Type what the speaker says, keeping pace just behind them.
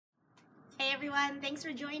everyone, thanks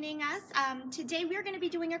for joining us. Today we're going to be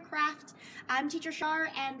doing a craft. I'm Teacher Shar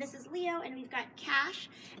and this is Leo, and we've got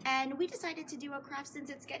Cash, and we decided to do a craft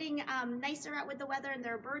since it's getting nicer out with the weather and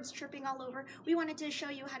there are birds tripping all over. We wanted to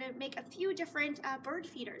show you how to make a few different bird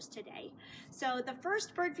feeders today. So the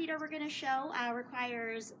first bird feeder we're going to show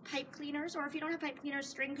requires pipe cleaners, or if you don't have pipe cleaners,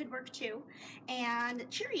 string could work too, and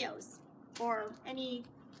Cheerios, or any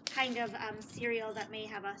kind of cereal that may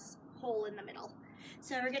have a hole in the middle.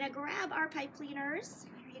 So we're gonna grab our pipe cleaners.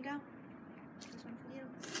 Here you go. This one for you.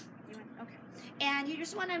 Okay. And you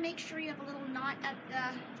just want to make sure you have a little knot at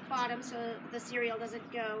the bottom so the cereal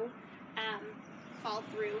doesn't go fall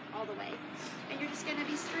through all the way. And you're just gonna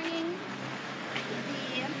be stringing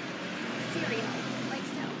the cereal like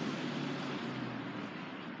so.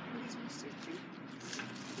 And these ones too.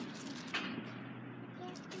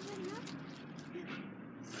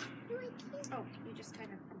 Oh, you just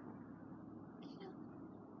kind of.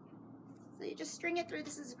 So you just string it through.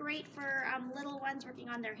 This is great for little ones working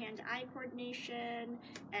on their hand-eye coordination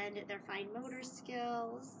and their fine motor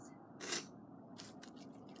skills.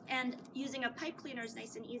 And using a pipe cleaner is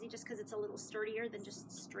nice and easy just because it's a little sturdier than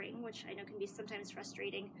just string, which I know can be sometimes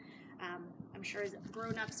frustrating. I'm sure as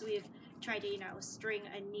grown-ups we've tried to, string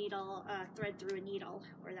a needle, thread through a needle,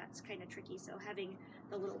 where that's kind of tricky. So having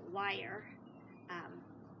the little wire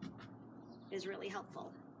is really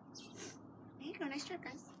helpful. There you go, nice job,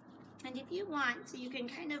 guys. And if you want, so you can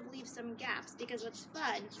kind of leave some gaps, because what's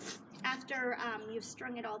fun, after you've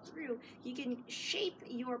strung it all through, you can shape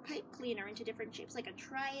your pipe cleaner into different shapes, like a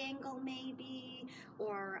triangle maybe,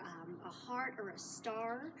 or a heart or a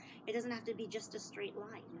star. It doesn't have to be just a straight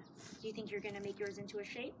line. Do you think you're going to make yours into a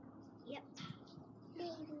shape? Yep.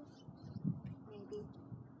 Maybe.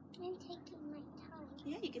 I'm taking my time.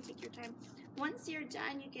 Yeah, you can take your time. Once you're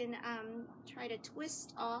done, you can try to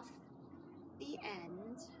twist off the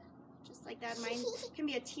end. Just like that. Mine can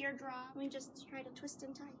be a teardrop. We just try to twist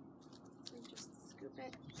and tie. So you just scoop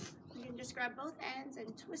it. You can just grab both ends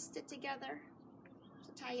and twist it together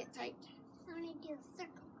to tie it tight. I want to do a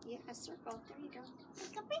circle. Yeah, a circle. There you go.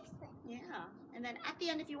 Like a bracelet. Yeah. And then at the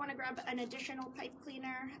end, if you want to grab an additional pipe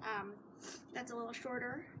cleaner that's a little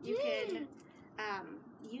shorter, you can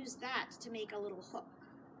use that to make a little hook.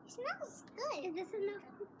 It smells good. Is this enough?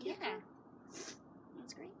 Yeah.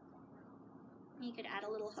 That's great. You could add a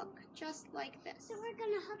little hook, just like this. So we're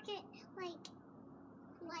gonna hook it like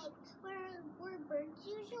where birds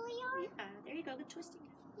usually are? Yeah, there you go, good twisting.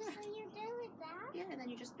 Yeah. So you're done with that? Yeah, and then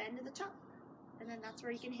you just bend to the top. And then that's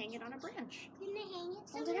where you can hang it on a branch. Can I hang it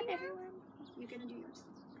Hold somewhere it up, now? everyone. You're gonna do yours.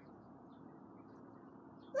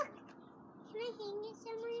 Look. Can I hang it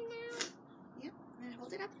somewhere now? Yep, and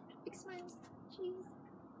hold it up. Big smiles. Cheese.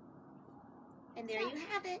 And there you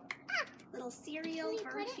have it. Little cereal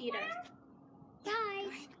bird feeder.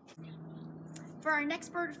 Guys. For our next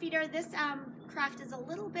bird feeder, this craft is a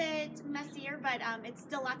little bit messier, but it's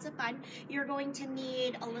still lots of fun. You're going to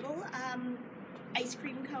need a little ice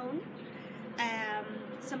cream cone,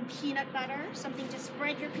 some peanut butter, something to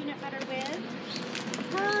spread your peanut butter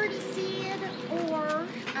with, bird seed, or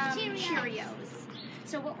Cheerios.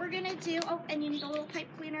 So what we're gonna do, and you need a little pipe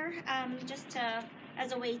cleaner just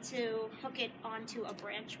as a way to hook it onto a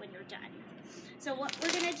branch when you're done. So what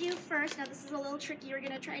we're gonna do first, now this is a little tricky, we're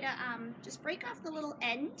gonna try to just break off the little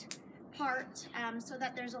end part so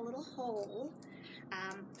that there's a little hole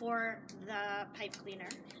for the pipe cleaner.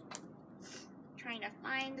 Trying to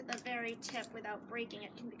find the very tip without breaking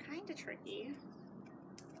it can be kind of tricky.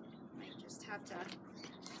 Might just have to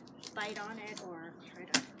bite on it or try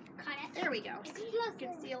to cut it. There we go. You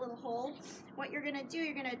can see a little hole. What you're gonna do,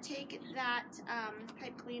 you're gonna take that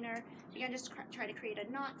pipe cleaner, you're gonna just try to create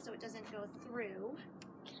a knot so it doesn't go through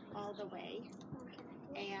all the way.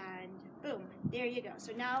 And boom, there you go.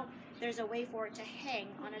 So now there's a way for it to hang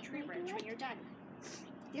on a tree branch when you're done.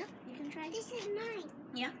 Yeah, you can try. This is mine.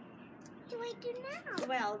 Yeah. What do I do now?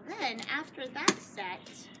 Well, then after that's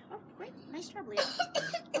set, oh great, nice job, Leo.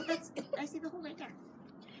 Oh, I see the hole right there.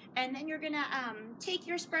 And then you're gonna take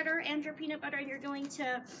your spreader and your peanut butter, and you're going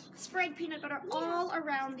to spread peanut butter all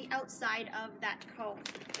around the outside of that cone.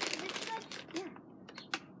 Yeah.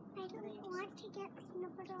 I don't want to get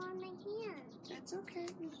peanut butter on my hands. That's okay.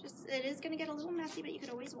 It is gonna get a little messy, but you could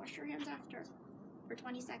always wash your hands after for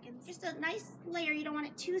 20 seconds. Just a nice layer. You don't want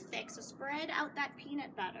it too thick, so spread out that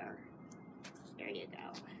peanut butter. There you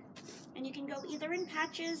go. And you can go either in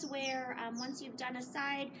patches where once you've done a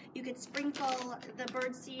side, you could sprinkle the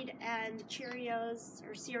bird seed and Cheerios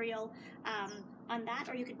or cereal on that,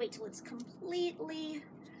 or you could wait till it's completely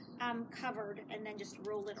covered and then just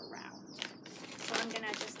roll it around. So I'm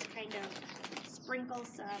gonna just kind of sprinkle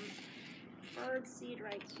some bird seed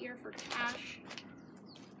right here for Cash.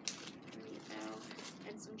 There you go.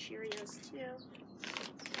 And some Cheerios too.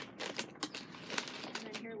 And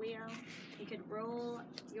then here, Leo, you could roll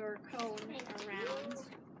your cone around.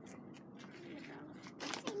 There you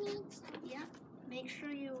go. Yep. Make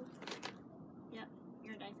sure you, yep,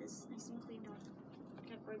 your knife is nice and cleaned off.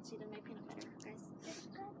 Got bird seed in my peanut butter, guys.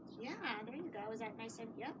 Yeah, there you go. Is that nice and,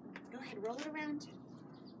 yep. Go ahead, roll it around.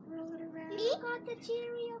 Roll it around. You got the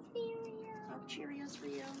Cheerios. Oh, Cheerios for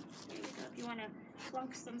you. There you go. If you want to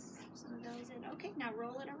plunk some of those in. Okay, now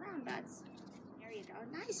roll it around, buds. There you go.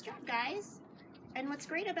 Nice job, guys. And what's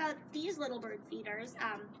great about these little bird feeders,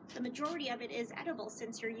 the majority of it is edible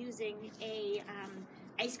since you're using a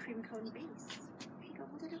ice cream cone base. There you go.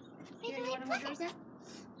 Hold it up. Here, you want to hold yours up?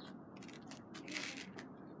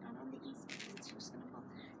 Not on the east. It's just going to fall.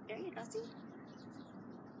 There you go. See?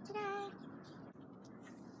 Ta-da!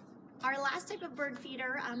 Our last type of bird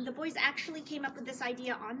feeder, the boys actually came up with this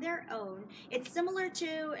idea on their own. It's similar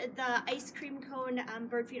to the ice cream cone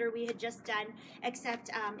bird feeder we had just done, except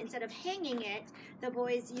instead of hanging it, the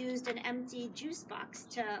boys used an empty juice box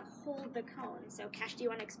to hold the cone. So Cash, do you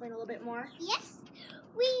want to explain a little bit more? Yes.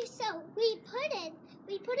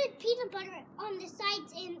 We put peanut butter on the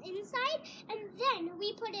sides and inside, and then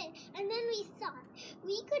we thought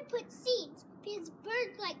we could put seeds because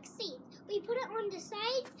birds like seeds. We put it on the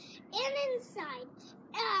sides and inside,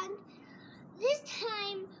 and this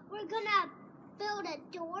time we're gonna build a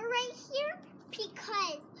door right here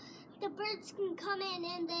because the birds can come in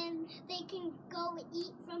and then they can go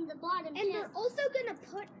eat from the bottom. And we're also gonna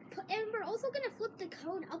flip the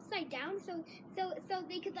cone upside down so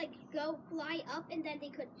they could like go fly up and then they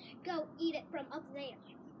could go eat it from up there.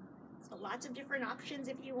 So lots of different options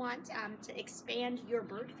if you want to expand your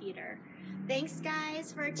bird feeder. Thanks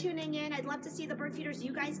guys for tuning in. I'd love to see the bird feeders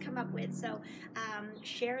you guys come up with. So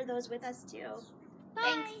share those with us too. Bye.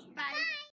 Thanks.